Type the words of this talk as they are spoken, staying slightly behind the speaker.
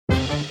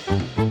This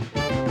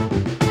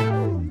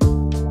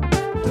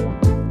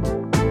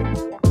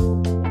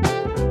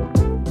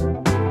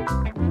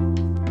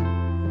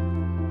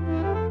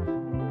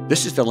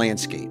is The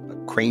Landscape, a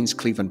Crain's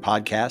Cleveland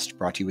podcast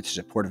brought to you with the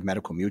support of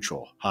Medical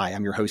Mutual. Hi,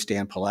 I'm your host,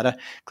 Dan Paletta.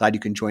 Glad you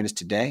can join us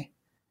today.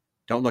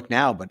 Don't look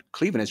now, but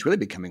Cleveland is really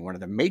becoming one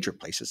of the major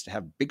places to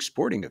have big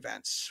sporting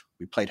events.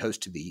 We played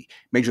host to the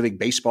Major League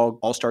Baseball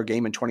All-Star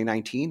Game in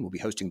 2019. We'll be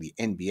hosting the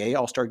NBA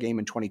All-Star Game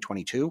in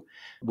 2022.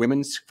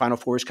 Women's Final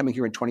Four is coming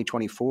here in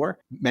 2024.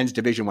 Men's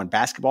Division I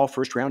basketball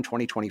first round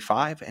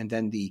 2025. And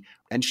then the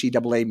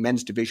NCAA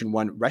Men's Division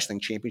I Wrestling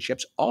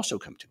Championships also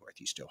come to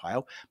Northeast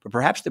Ohio. But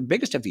perhaps the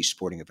biggest of these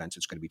sporting events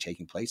that's going to be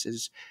taking place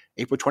is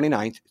April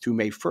 29th through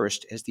May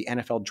 1st as the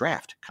NFL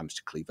Draft comes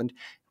to Cleveland.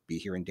 Be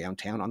here in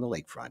downtown on the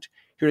lakefront.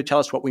 Here to tell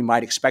us what we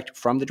might expect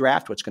from the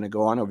draft, what's going to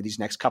go on over these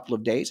next couple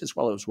of days, as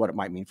well as what it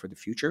might mean for the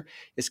future,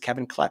 is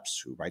Kevin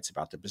Kleps, who writes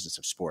about the business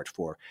of sport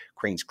for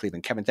Crain's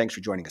Cleveland. Kevin, thanks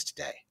for joining us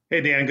today. Hey,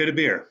 Dan, good to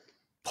be here.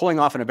 Pulling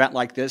off an event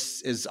like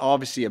this is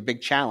obviously a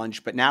big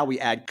challenge, but now we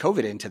add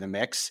COVID into the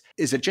mix.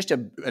 Is it just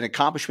an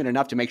accomplishment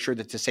enough to make sure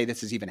that to say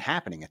this is even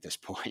happening at this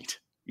point?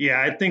 Yeah,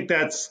 I think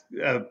that's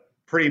a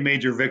pretty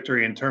major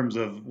victory in terms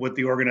of what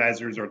the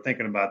organizers are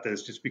thinking about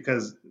this, just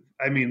because,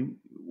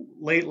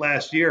 late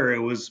last year, it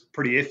was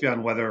pretty iffy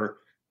on whether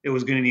it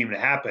was going to even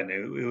happen.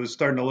 It was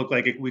starting to look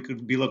like we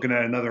could be looking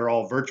at another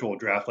all virtual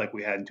draft like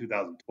we had in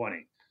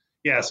 2020.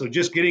 Yeah, so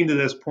just getting to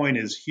this point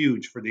is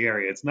huge for the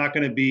area. It's not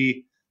going to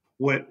be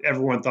what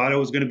everyone thought it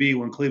was going to be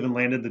when Cleveland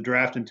landed the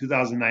draft in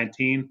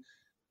 2019.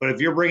 But if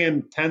you're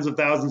bringing tens of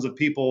thousands of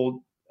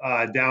people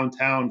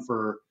downtown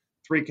for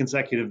 3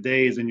 consecutive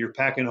days and you're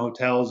packing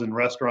hotels and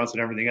restaurants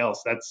and everything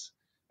else, that's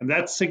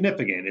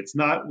significant. It's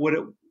not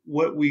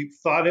what we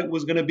thought it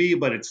was going to be,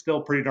 but it's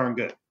still pretty darn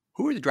good.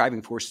 Who are the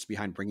driving forces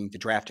behind bringing the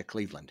draft to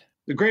Cleveland?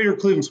 The Greater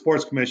Cleveland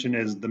Sports Commission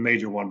is the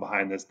major one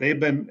behind this. They've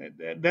been,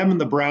 them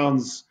and the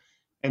Browns,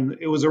 and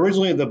it was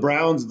originally the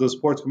Browns, the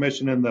Sports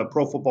Commission, and the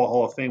Pro Football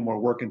Hall of Fame were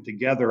working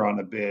together on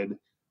a bid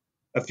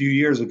a few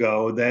years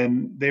ago.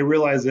 Then they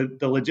realized that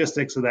the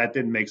logistics of that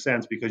didn't make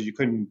sense because you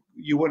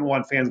wouldn't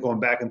want fans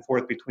going back and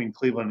forth between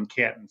Cleveland and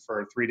Canton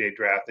for a 3-day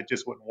draft. It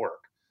just wouldn't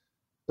work.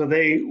 So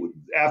they,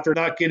 after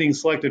not getting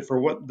selected for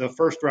what the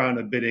first round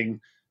of bidding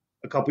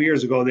a couple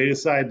years ago, they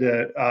decided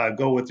to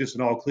go with just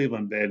an all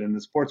Cleveland bid. And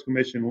the Sports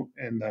Commission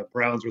and the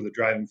Browns were the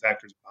driving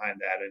factors behind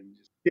that. And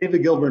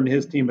David Gilbert and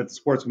his team at the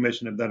Sports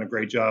Commission have done a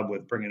great job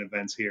with bringing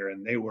events here.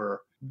 And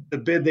the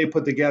bid they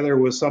put together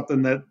was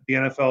something that the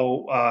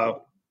NFL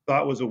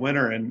thought was a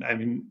winner.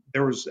 And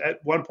there was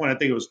at one point, I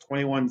think it was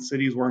 21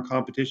 cities were in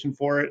competition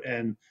for it,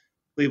 and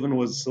Cleveland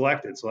was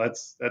selected. So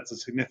that's a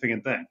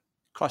significant thing.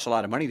 Costs a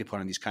lot of money to put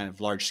on these kind of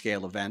large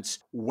scale events.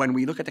 When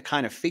we look at the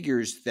kind of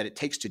figures that it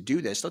takes to do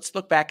this, let's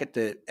look back at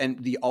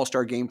the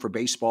All-Star Game for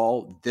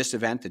baseball, this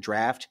event, the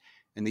draft,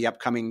 and the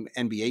upcoming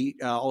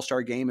NBA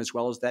All-Star Game, as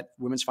well as that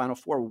Women's Final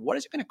Four. What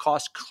is it going to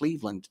cost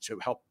Cleveland to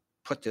help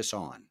put this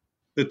on?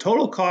 The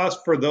total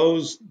cost for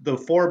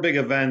the 4 big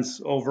events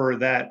over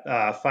that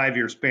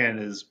 5-year span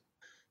is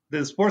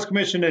the Sports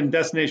Commission and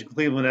Destination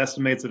Cleveland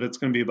estimates that it's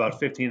going to be about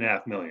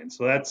 $15.5 million.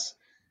 So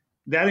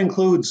that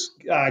includes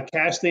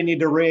cash they need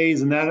to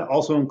raise, and that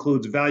also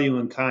includes value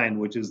in kind,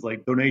 which is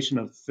like donation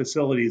of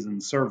facilities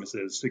and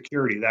services,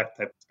 security, that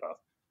type of stuff.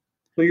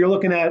 So you're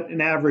looking at an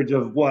average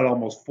of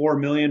almost $4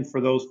 million for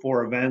those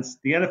 4 events.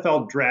 The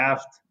NFL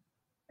Draft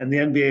and the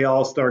NBA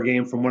All-Star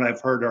Game, from what I've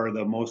heard, are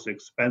the most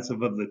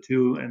expensive of the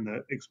two, and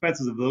the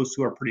expenses of those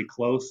two are pretty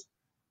close.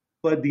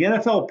 But the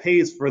NFL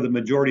pays for the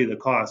majority of the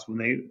cost when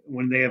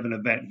they have an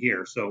event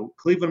here. So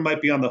Cleveland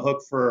might be on the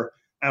hook for,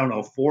 I don't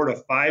know, $4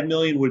 to $5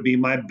 million would be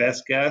my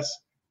best guess.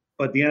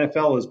 But the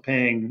NFL is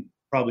paying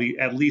probably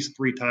at least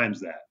 3 times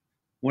that.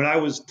 When I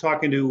was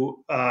talking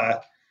to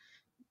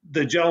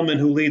the gentleman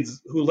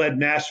who led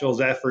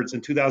Nashville's efforts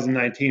in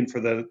 2019 for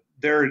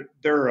their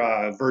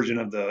version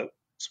of the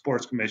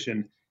Sports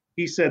Commission,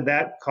 he said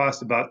that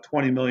cost about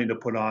 $20 million to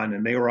put on,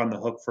 and they were on the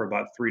hook for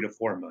about $3 to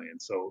 $4 million.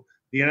 So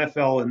the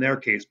NFL, in their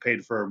case,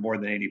 paid for more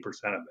than 80%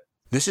 of it.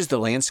 This is The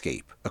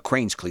Landscape, a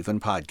Crain's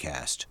Cleveland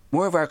podcast.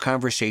 More of our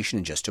conversation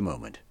in just a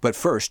moment. But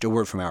first, a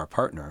word from our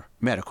partner,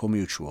 Medical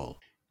Mutual.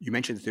 You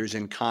mentioned that there's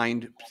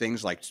in-kind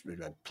things like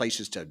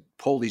places to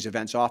pull these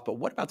events off, but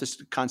what about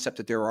this concept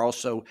that there are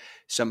also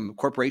some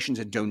corporations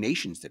and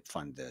donations that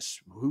fund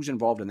this? Who's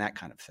involved in that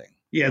kind of thing?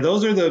 Yeah,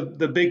 those are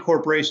the big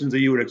corporations that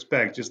you would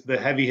expect, just the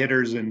heavy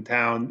hitters in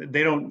town.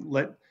 They don't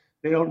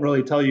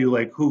really tell you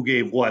like who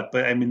gave what,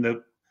 but I mean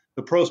the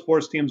pro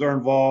sports teams are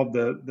involved,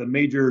 the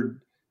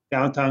major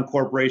downtown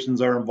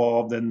corporations are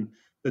involved, and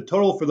the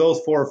total for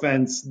those 4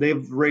 events,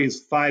 they've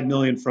raised $5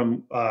 million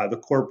from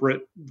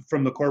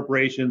the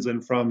corporations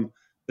and from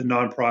the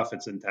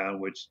nonprofits in town,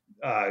 which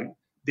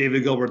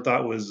David Gilbert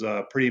thought was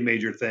a pretty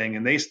major thing.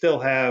 And they still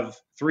have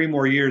 3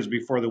 more years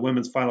before the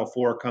women's Final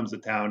Four comes to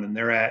town, and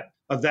they're at,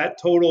 of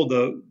that total,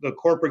 the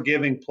corporate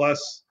giving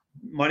plus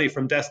money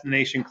from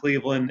Destination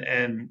Cleveland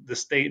and the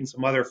state and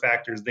some other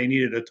factors, they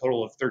needed a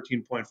total of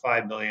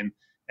 $13.5 million,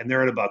 and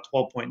they're at about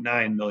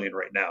 $12.9 million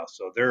right now.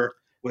 So they're,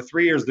 with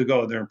 3 years to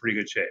go, they're in pretty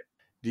good shape.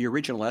 The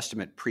original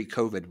estimate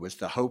pre-COVID was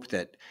the hope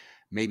that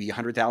maybe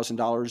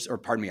 $100,000, or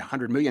pardon me,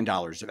 $100 million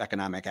of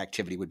economic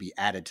activity would be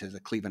added to the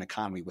Cleveland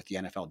economy with the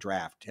NFL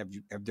draft.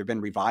 Have there been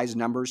revised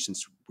numbers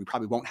since we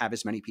probably won't have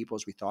as many people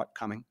as we thought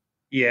coming?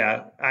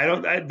 Yeah,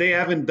 they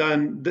haven't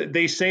done,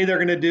 they say they're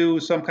going to do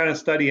some kind of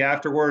study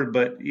afterward,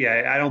 but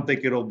yeah, I don't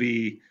think it'll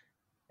be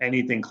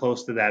anything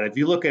close to that. If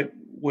you look at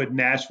what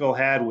Nashville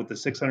had with the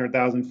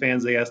 600,000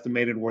 fans they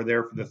estimated were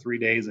there for the 3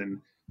 days,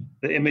 and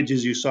the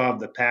images you saw of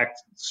the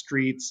packed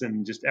streets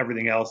and just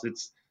everything else,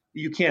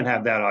 you can't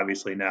have that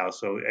obviously now.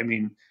 So I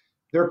mean,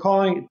 they're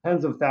calling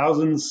tens of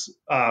thousands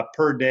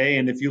per day,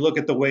 and if you look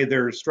at the way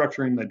they're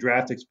structuring the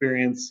draft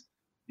experience,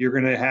 you're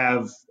going to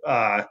have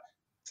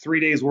 3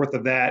 days worth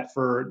of that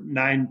for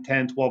 9,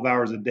 10, 12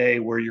 hours a day,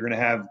 where you're going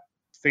to have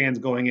fans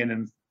going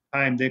in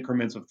timed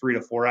increments of 3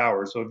 to 4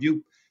 hours. So if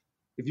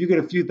you get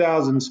a few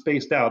thousand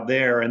spaced out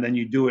there, and then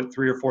you do it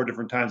 3 or 4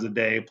 different times a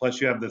day,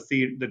 plus you have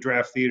the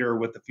draft theater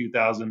with a few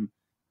thousand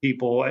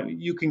people, I mean,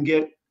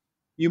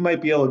 you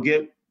might be able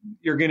to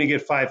you're going to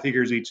get 5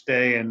 figures each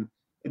day. And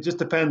it just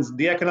depends.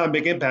 The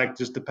economic impact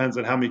just depends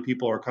on how many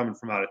people are coming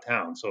from out of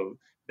town. So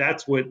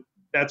that's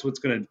what's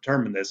going to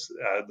determine this,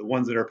 the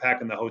ones that are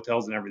packing the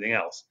hotels and everything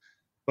else.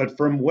 But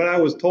from what I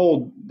was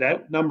told,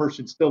 that number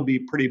should still be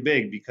pretty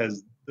big,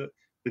 because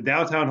the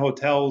downtown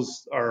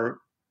hotels are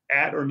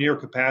at or near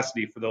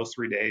capacity for those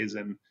 3 days.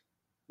 And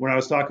when I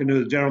was talking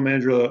to the general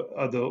manager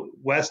of the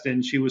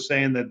Westin, she was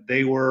saying that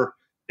they were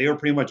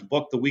pretty much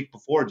booked the week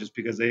before, just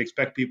because they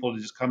expect people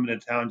to just come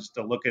into town just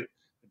to look at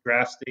the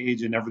draft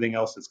stage and everything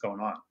else that's going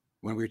on.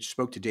 When we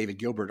spoke to David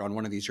Gilbert on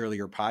one of these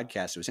earlier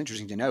podcasts, it was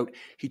interesting to note,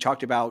 he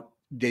talked about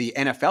the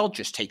NFL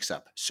just takes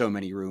up so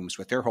many rooms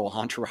with their whole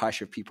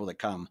entourage of people that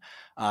come.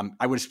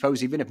 I would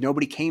suppose even if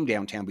nobody came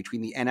downtown,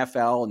 between the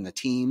NFL and the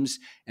teams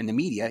and the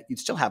media, you'd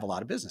still have a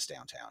lot of business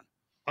downtown.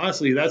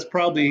 Honestly, that's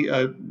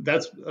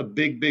a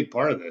big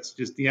part of this.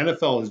 Just the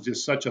NFL is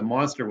just such a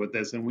monster with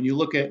this, and when you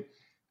look at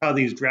how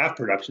these draft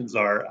productions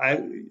are,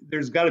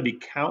 there's got to be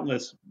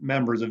countless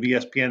members of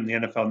ESPN and the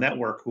NFL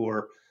Network who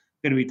are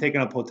going to be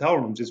taking up hotel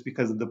rooms just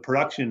because of the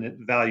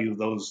production value of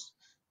those.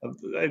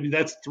 I mean,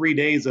 that's 3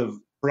 days of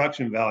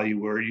production value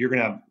where you're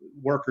going to have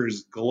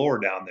workers galore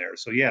down there.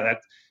 So yeah,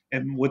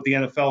 and with the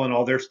NFL and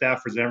all their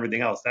staffers and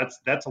everything else,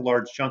 that's a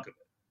large chunk of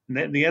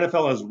it. And the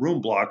NFL has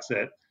room blocks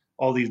at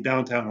all these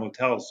downtown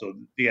hotels. So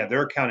yeah,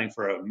 they're accounting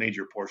for a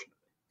major portion of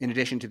it. In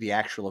addition to the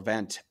actual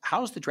event,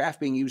 how's the draft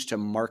being used to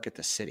market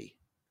the city?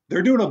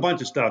 They're doing a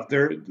bunch of stuff.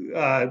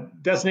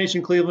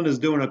 Destination Cleveland is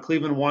doing a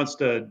Cleveland Wants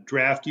to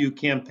Draft You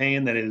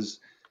campaign that is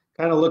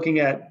kind of looking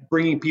at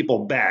bringing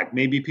people back.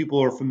 Maybe people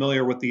who are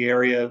familiar with the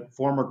area,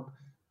 former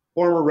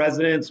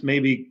residents,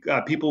 maybe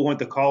people who went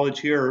to college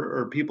here,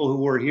 or people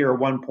who were here at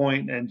one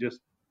point and just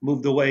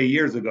moved away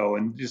years ago.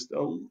 And just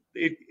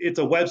it's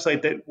a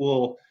website that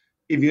will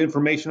give you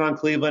information on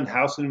Cleveland,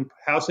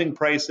 housing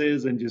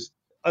prices, and just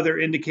other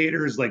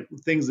indicators like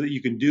things that you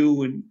can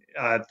do, and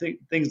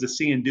things to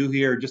see and do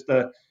here. Just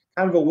a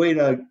kind of a way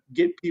to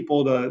get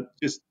people to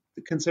just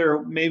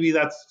consider maybe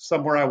that's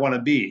somewhere I want to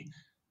be.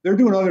 They're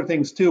doing other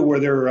things too, where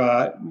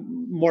they're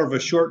more of a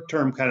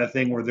short-term kind of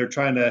thing, where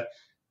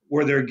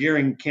they're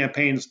gearing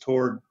campaigns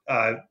toward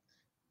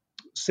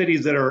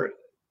cities that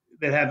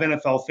have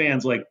NFL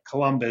fans, like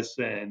Columbus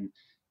and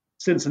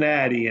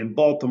Cincinnati and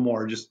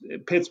Baltimore, just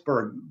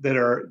Pittsburgh, that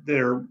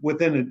are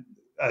within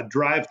a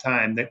drive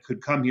time that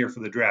could come here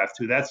for the draft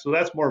too. That's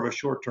more of a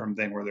short-term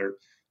thing, where they're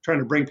trying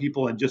to bring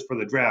people in just for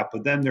the draft,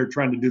 but then they're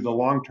trying to do the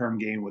long-term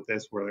game with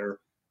this, where they're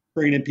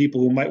bringing in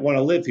people who might want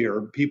to live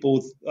here. People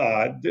with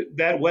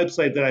that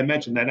website that I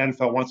mentioned, that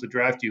NFL Wants to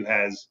Draft You,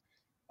 has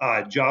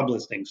job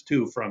listings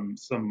too from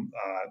some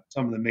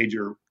of the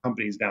major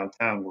companies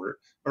downtown,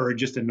 or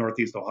just in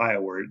Northeast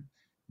Ohio, where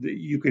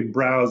you can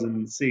browse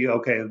and see,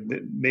 okay,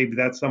 maybe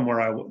that's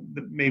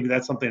maybe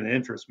that's something that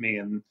interests me,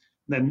 and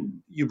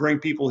then you bring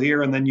people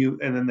here, and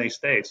then they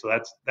stay. So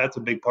that's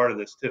a big part of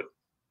this too.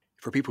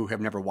 For people who have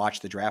never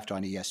watched the draft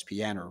on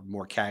ESPN, or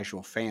more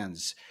casual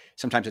fans,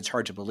 sometimes it's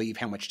hard to believe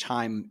how much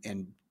time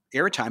and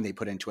airtime they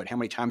put into it, how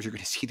many times you're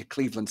going to see the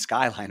Cleveland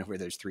skyline over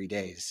those 3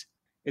 days.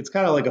 It's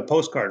kind of like a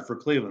postcard for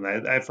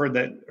Cleveland. I've heard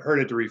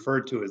it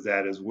referred to as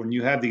that, is when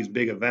you have these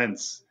big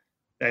events.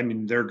 I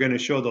mean, they're going to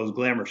show those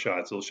glamour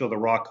shots. They'll show the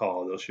Rock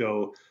Hall. They'll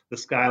show the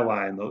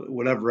skyline,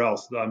 whatever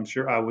else.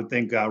 I would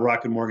think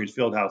Rocket Mortgage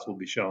Fieldhouse will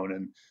be shown,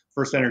 and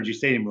First Energy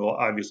Stadium will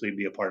obviously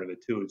be a part of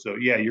it too. So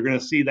yeah, you're going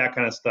to see that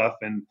kind of stuff,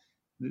 and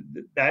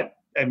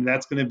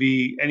that's going to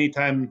be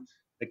anytime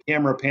the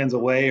camera pans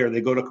away or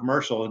they go to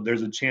commercial,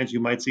 there's a chance you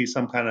might see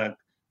some kind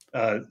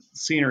of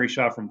scenery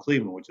shot from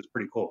Cleveland, which is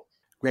pretty cool.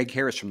 Greg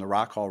Harris from the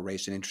Rock Hall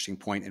raised an interesting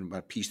point in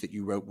a piece that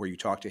you wrote where you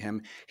talked to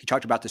him. He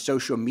talked about the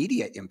social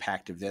media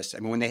impact of this. I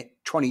mean,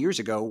 20 years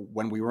ago,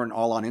 when we weren't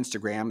all on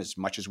Instagram as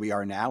much as we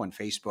are now and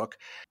Facebook,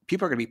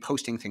 people are going to be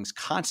posting things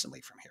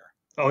constantly from here.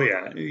 Oh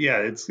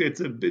yeah.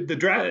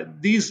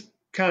 These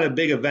kind of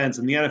big events,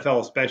 and the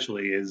NFL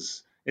especially,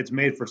 it's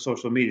made for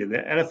social media. The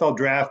NFL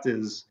draft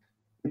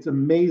it's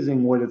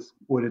amazing what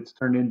it's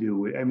turned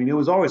into. I mean, it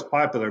was always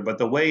popular, but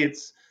the way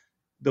it's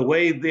the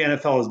way the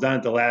NFL has done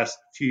it the last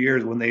few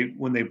years, when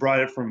they brought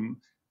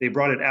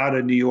it out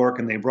of New York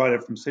and they brought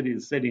it from city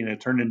to city, and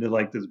it turned into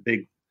like this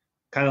big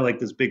kind of like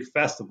this big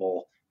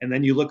festival. And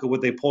then you look at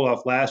what they pulled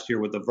off last year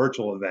with the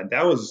virtual event.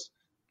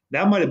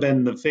 That might have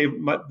been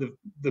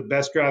the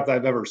best draft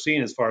I've ever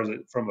seen as far as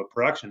from a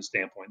production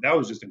standpoint. That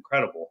was just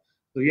incredible.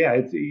 So yeah,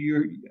 I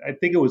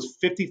think it was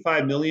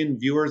 55 million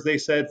viewers they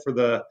said for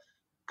the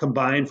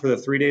combined for the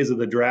 3 days of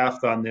the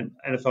draft on the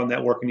NFL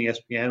Network and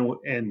ESPN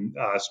and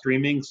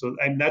streaming. So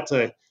that's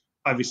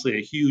obviously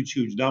a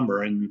huge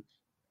number, and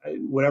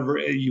whatever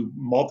you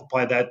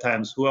multiply that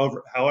times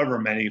however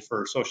many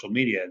for social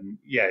media, and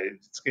yeah,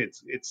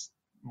 it's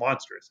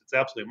monstrous. It's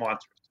absolutely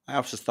monstrous. I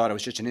also thought it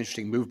was just an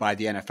interesting move by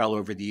the NFL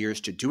over the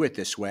years to do it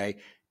this way.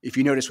 If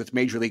you notice with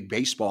Major League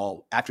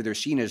Baseball, after their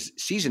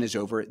season is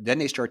over, then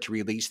they start to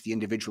release the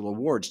individual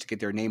awards to get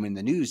their name in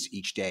the news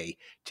each day.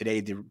 Today,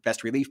 the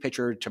best relief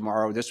pitcher,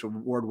 tomorrow, this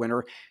award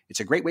winner.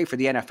 It's a great way for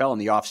the NFL in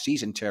the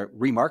offseason to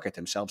remarket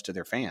themselves to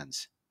their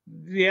fans.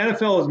 The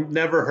NFL is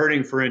never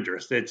hurting for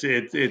interest.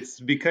 It's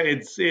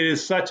because it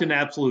is such an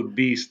absolute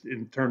beast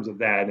in terms of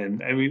that.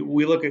 And I mean,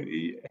 look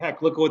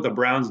at what the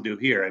Browns do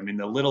here. I mean,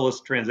 the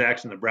littlest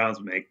transaction the Browns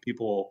make,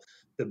 people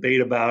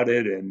debate about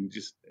it, and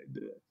just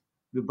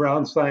the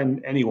Browns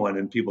sign anyone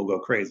and people go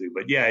crazy.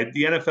 But yeah,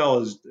 the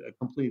NFL is a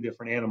completely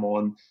different animal,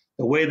 and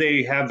the way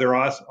they have their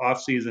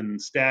off season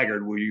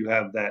staggered, where you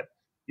have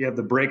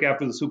the break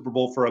after the Super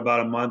Bowl for about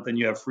a month, and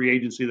you have free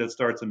agency that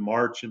starts in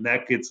March, and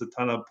that gets a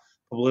ton of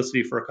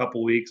publicity for a couple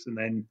of weeks, and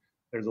then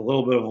there's a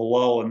little bit of a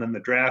lull, and then the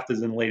draft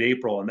is in late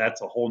April, and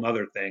that's a whole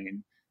nother thing.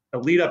 And the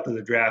lead up to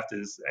the draft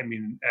is, I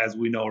mean, as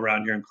we know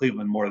around here in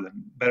Cleveland,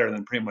 better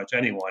than pretty much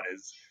anyone,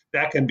 is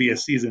that can be a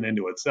season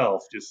into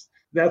itself. Just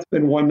that's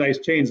been one nice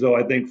change, though,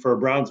 I think, for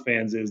Browns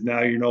fans, is now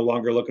you're no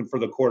longer looking for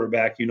the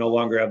quarterback, you no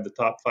longer have the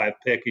top 5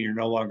 pick, and you're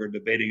no longer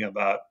debating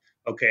about,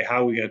 okay,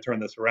 how are we going to turn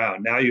this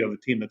around? Now you have a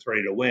team that's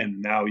ready to win.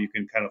 Now you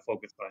can kind of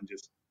focus on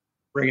just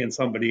bringing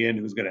somebody in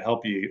who's going to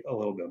help you a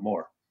little bit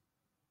more.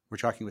 We're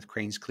talking with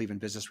Crain's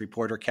Cleveland business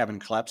reporter, Kevin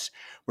Kleps.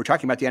 We're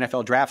talking about the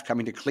NFL draft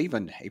coming to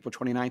Cleveland, April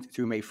 29th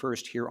through May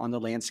 1st here on The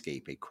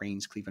Landscape, a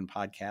Crain's Cleveland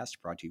podcast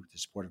brought to you with the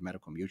support of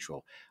Medical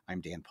Mutual. I'm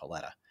Dan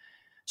Paletta.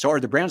 So are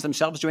the Browns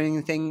themselves doing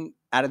anything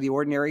out of the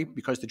ordinary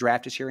because the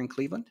draft is here in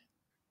Cleveland?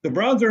 The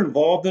Browns are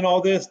involved in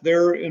all this.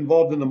 They're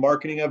involved in the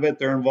marketing of it.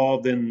 They're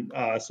involved in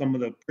some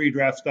of the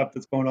pre-draft stuff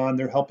that's going on.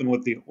 They're helping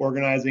with the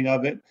organizing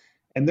of it.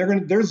 And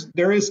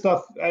there is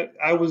stuff.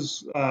 I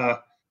was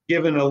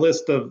given a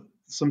list of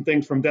some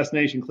things from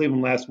Destination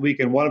Cleveland last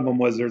week, and one of them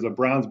was there's a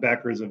Browns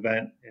backers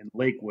event in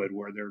Lakewood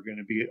where there are going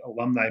to be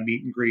alumni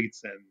meet and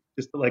greets and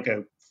just like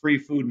a free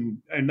food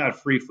and not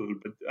free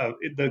food, but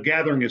the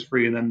gathering is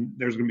free, and then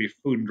there's going to be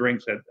food and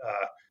drinks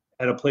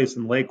at a place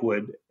in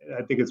Lakewood.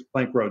 I think it's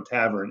Plank Road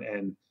Tavern,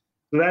 and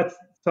so that's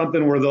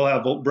something where they'll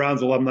have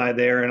Browns alumni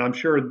there, and I'm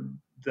sure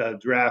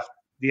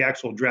the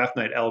actual draft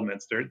night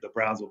elements, the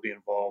Browns will be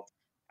involved.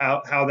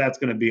 How that's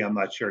going to be, I'm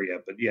not sure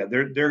yet, but yeah,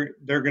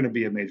 they're going to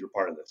be a major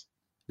part of this.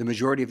 The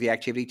majority of the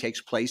activity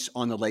takes place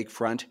on the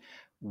lakefront.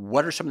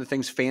 What are some of the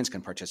things fans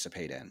can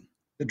participate in?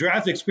 The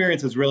draft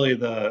experience is really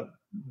the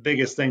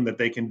biggest thing that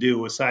they can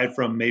do, aside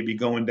from maybe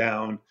going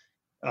down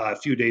a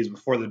few days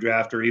before the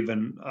draft or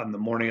even on the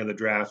morning of the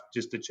draft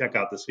just to check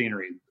out the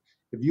scenery.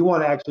 If you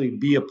want to actually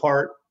be a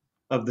part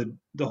of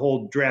the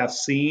whole draft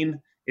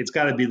scene, it's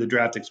got to be the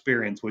draft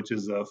experience, which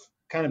is a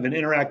kind of an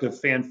interactive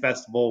fan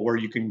festival where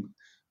you can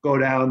go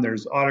down.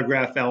 There's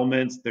autograph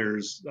elements.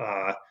 There's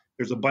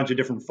a bunch of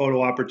different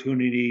photo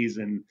opportunities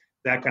and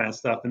that kind of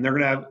stuff. And they're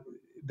going to have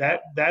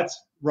that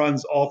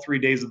runs all 3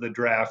 days of the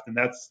draft. And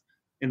that's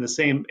in the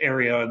same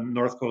area in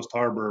North Coast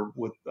Harbor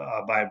with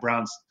by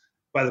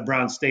the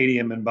Browns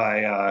Stadium and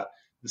by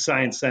the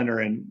Science Center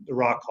and the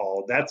Rock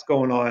Hall. That's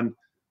going on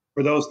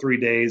for those 3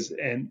 days,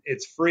 and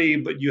it's free,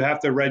 but you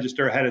have to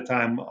register ahead of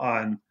time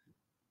on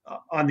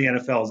the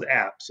NFL's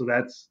app. So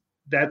that's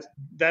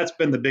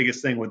been the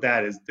biggest thing with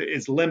that, is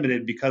it's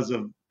limited because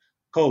of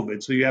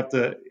COVID. So you have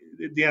to,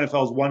 the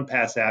NFL's One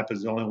Pass app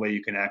is the only way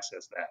you can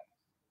access that.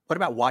 What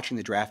about watching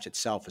the draft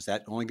itself? Is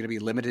that only going to be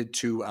limited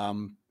to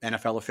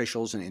NFL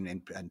officials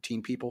and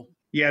team people?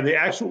 Yeah,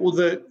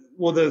 the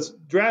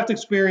draft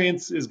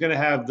experience is going to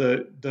have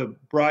the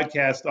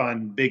broadcast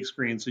on big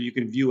screen, so you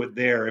can view it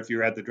there if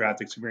you're at the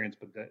draft experience.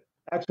 But the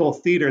actual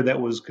theater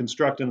that was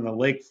constructed on the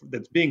lake,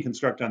 that's being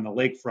constructed on the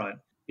lakefront,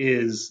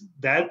 is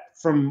that,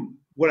 from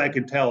what I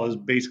can tell, is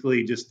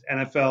basically just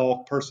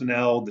NFL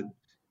personnel,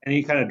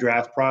 any kind of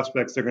draft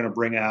prospects they're going to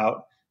bring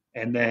out,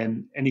 and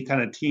then any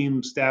kind of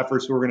team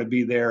staffers who are going to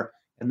be there,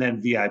 and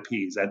then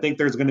VIPs. I think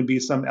there's going to be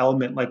some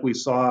element like we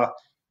saw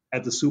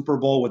at the Super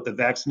Bowl with the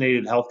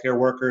vaccinated healthcare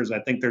workers. I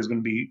think there's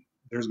going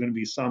to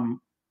be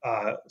some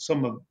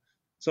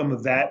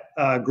of that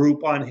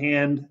group on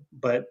hand.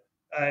 But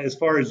as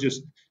far as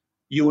just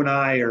you and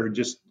I, or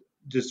just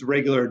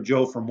regular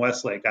Joe from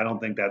Westlake, I don't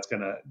think that's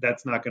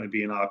not going to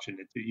be an option.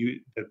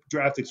 The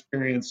draft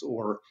experience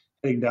or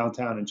heading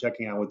downtown and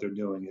checking out what they're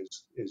doing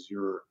is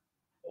your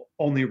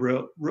only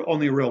real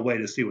way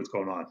to see what's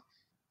going on.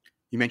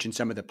 You mentioned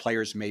some of the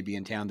players may be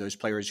in town, those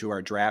players who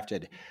are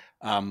drafted.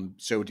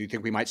 So do you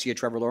think we might see a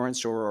Trevor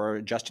Lawrence or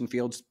a Justin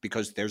Fields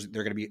because they're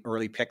going to be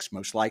early picks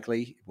most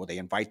likely? Will they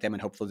invite them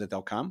and hopefully that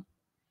they'll come?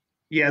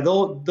 Yeah,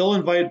 they'll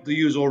invite the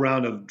usual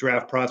round of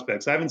draft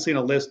prospects. I haven't seen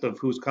a list of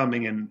who's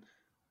coming and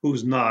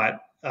who's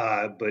not,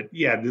 but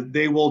yeah,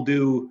 they will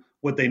do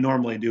what they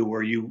normally do,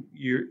 where you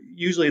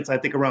usually it's I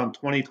think around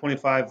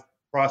 20-25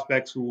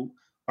 prospects who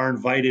are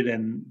invited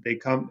and they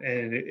come,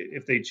 and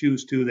if they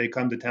choose to, they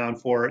come to town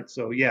for it.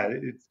 So yeah,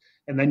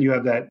 and then you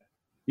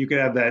could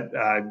have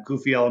that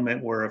goofy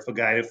element where if a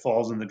guy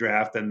falls in the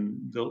draft,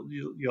 then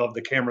you'll have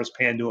the cameras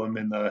pan to him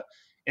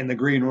in the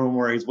green room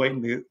where he's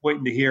waiting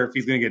to hear if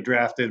he's going to get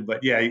drafted.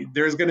 But yeah,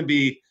 there's going to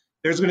be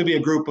a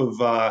group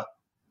of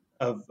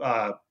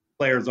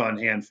players on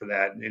hand for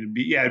that. And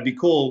it'd be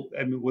cool.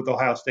 I mean, with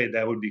Ohio State,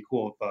 that would be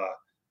cool. If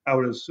I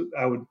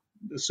would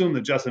assume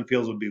that Justin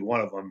Fields would be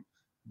one of them,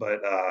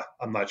 but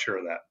I'm not sure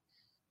of that.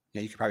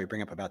 Yeah, you could probably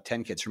bring up about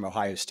 10 kids from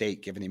Ohio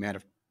State, given the amount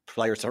of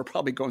players that are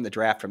probably going to the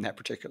draft from that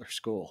particular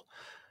school.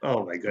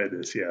 Oh my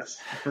goodness, yes,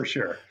 for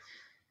sure.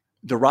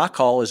 The Rock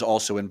Hall is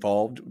also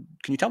involved.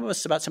 Can you tell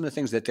us about some of the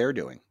things that they're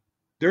doing?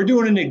 They're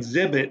doing an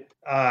exhibit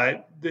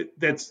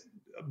that's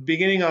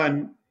beginning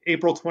on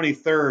April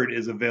 23rd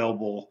is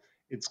available.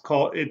 It's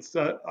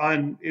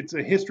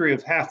a history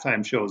of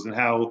halftime shows and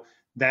how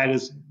that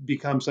has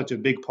become such a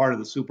big part of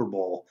the Super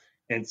Bowl.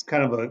 And it's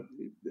kind of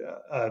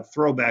a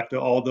throwback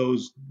to all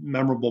those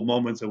memorable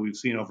moments that we've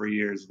seen over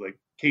years, like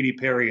Katy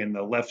Perry and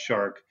the Left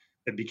Shark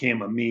that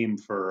became a meme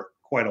for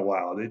quite a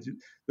while.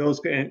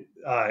 Those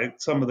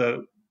some of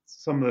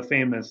the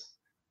famous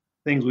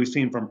things we've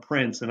seen from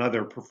Prince and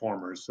other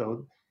performers.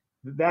 So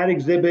that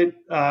exhibit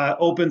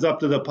opens up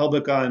to the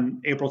public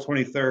on April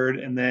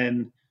 23rd, and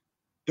then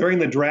during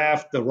the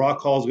draft, the Rock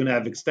Hall is going to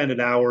have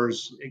extended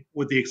hours,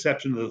 with the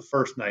exception of the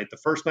first night. The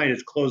first night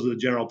is closed to the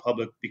general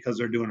public because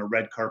they're doing a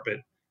red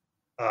carpet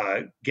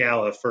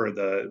gala for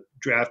the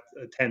draft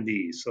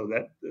attendees. So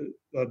that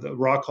the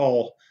Rock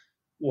Hall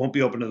won't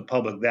be open to the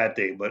public that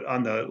day. But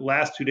on the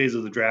last 2 days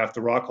of the draft,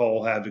 the Rock Hall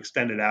will have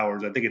extended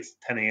hours. I think it's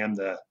 10 a.m.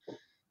 to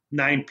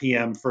 9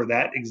 p.m. for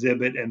that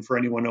exhibit and for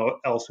anyone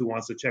else who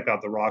wants to check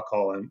out the Rock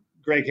Hall. And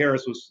Greg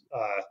Harris was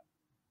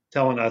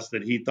telling us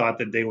that he thought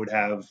that they would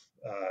have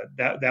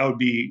that would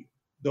be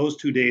those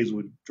 2 days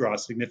would draw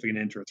significant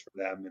interest for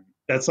them. And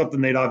that's something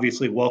they'd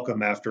obviously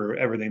welcome after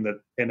everything that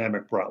the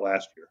pandemic brought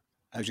last year.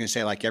 I was going to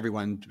say, like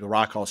everyone, the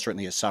Rock Hall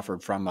certainly has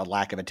suffered from a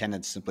lack of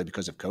attendance simply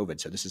because of COVID.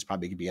 So this is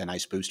probably going to be a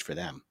nice boost for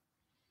them.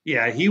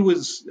 Yeah,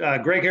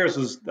 Greg Harris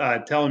was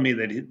telling me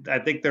that I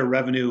think their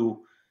revenue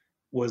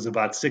was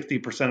about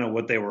 60% of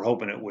what they were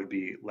hoping it would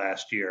be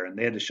last year. And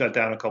they had to shut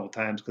down a couple of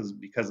times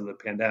because of the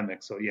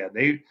pandemic. So yeah,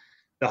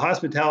 the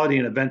hospitality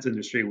and events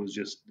industry was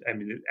just, I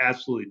mean, it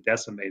absolutely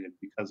decimated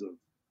because of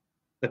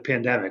the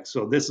pandemic.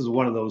 So this is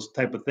one of those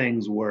type of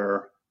things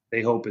where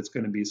they hope it's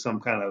going to be some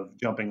kind of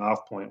jumping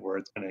off point where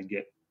it's going to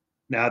get,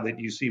 now that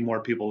you see more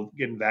people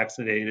getting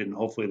vaccinated and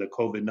hopefully the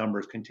COVID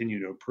numbers continue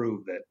to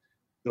improve, that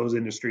those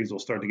industries will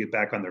start to get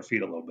back on their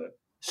feet a little bit.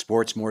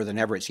 Sports, more than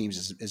ever, it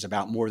seems, is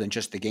about more than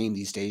just the game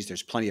these days.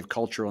 There's plenty of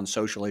cultural and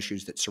social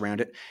issues that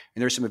surround it.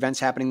 And there's some events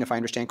happening, if I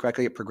understand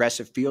correctly, at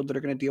Progressive Field that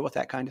are going to deal with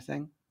that kind of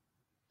thing.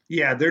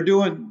 Yeah,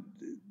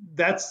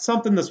 that's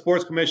something the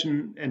Sports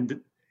Commission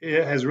and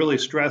it has really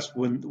stressed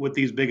with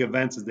these big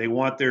events, is they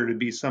want there to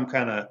be some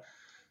kind of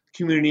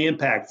community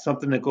impact,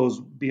 something that goes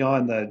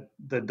beyond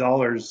the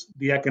dollars,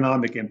 the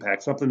economic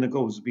impact, something that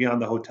goes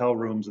beyond the hotel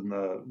rooms and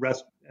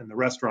the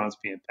restaurants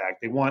being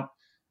packed. They want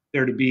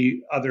there to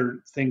be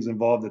other things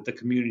involved that the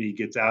community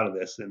gets out of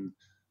this. And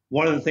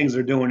one of the things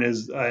they're doing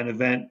is an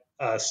event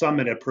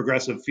summit at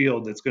Progressive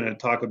Field that's going to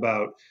talk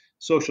about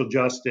social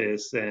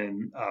justice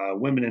and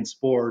women in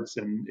sports.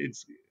 And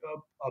it's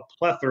a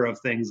plethora of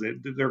things that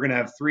they're going to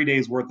have 3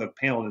 days worth of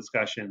panel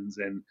discussions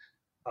and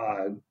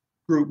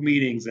group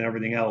meetings and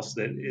everything else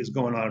that is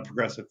going on at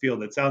Progressive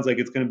Field. It sounds like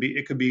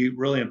it could be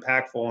really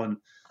impactful and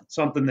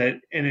something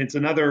and it's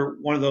another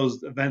one of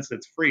those events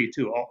that's free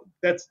too.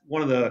 That's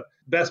one of the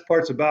best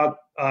parts about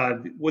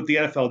what the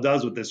NFL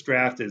does with this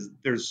draft is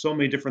there's so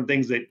many different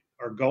things that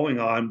are going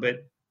on,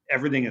 but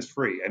everything is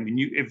free. I mean,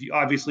 if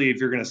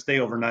you're going to stay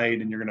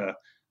overnight and you're going to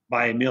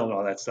buy a meal and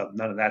all that stuff,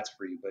 none of that's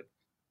free, but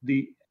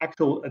the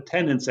actual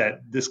attendance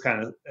at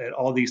at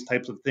all these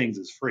types of things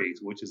is free,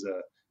 which is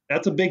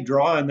that's a big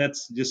draw, and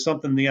that's just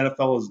something the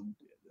NFL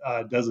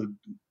does a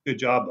good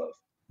job of.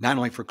 Not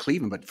only for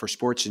Cleveland, but for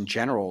sports in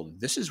general,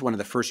 this is one of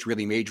the first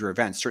really major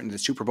events. Certainly the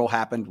Super Bowl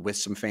happened with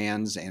some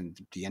fans, and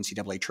the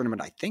NCAA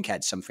tournament, I think,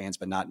 had some fans,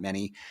 but not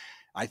many.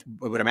 I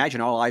would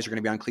imagine all eyes are going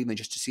to be on Cleveland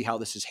just to see how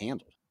this is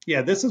handled.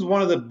 Yeah, this is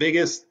one of the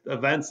biggest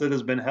events that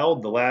has been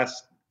held the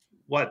last,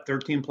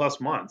 13 plus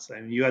months. I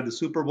mean, you had the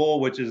Super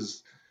Bowl, which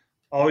is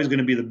always going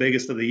to be the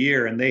biggest of the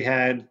year, and they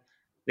had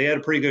a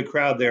pretty good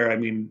crowd there. I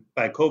mean,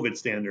 by COVID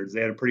standards,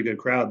 they had a pretty good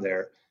crowd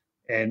there.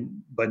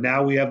 But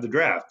now we have the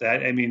draft.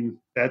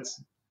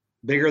 That's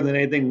bigger than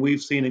anything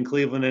we've seen in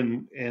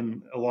Cleveland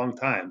in a long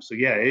time. So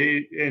yeah,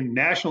 and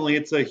nationally,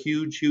 it's a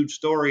huge, huge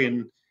story,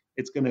 and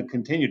it's going to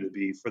continue to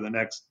be for the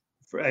next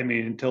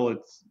until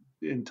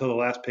the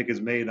last pick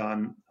is made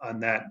on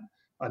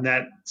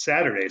that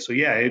Saturday. So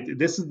yeah,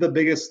 this is the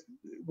biggest.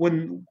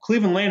 When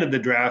Cleveland landed the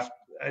draft,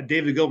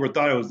 David Gilbert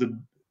thought it was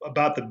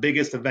about the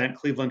biggest event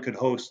Cleveland could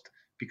host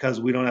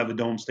because we don't have a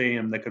dome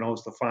stadium that can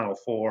host the Final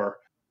Four,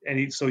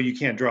 and so you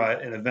can't draw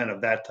an event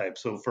of that type.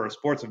 So for a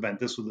sports event,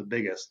 this was the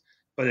biggest.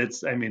 But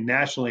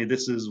nationally,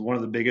 this is one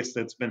of the biggest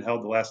that's been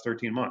held the last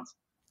 13 months.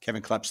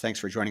 Kevin Kleps, thanks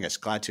for joining us.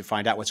 Glad to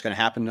find out what's going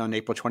to happen on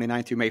April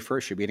 29th through May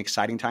 1st. Should be an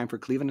exciting time for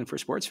Cleveland and for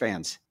sports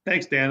fans.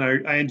 Thanks, Dan.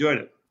 I enjoyed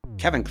it.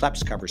 Kevin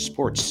Kleps covers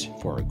sports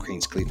for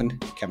Cranes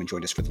Cleveland. Kevin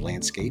joined us for The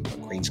Landscape, a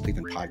Cranes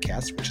Cleveland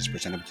podcast, which is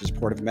presented with the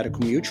support of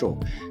Medical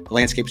Mutual. The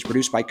Landscape is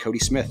produced by Cody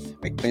Smith.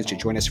 Make plans to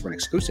join us for an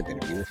exclusive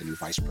interview with the new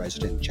Vice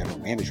President and General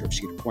Manager of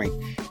Cedar Point,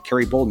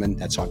 Kerry Boldman.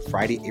 That's on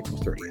Friday, April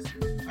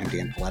 30th. I'm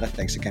Dan Paletta.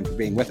 Thanks again for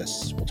being with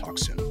us. We'll talk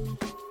soon.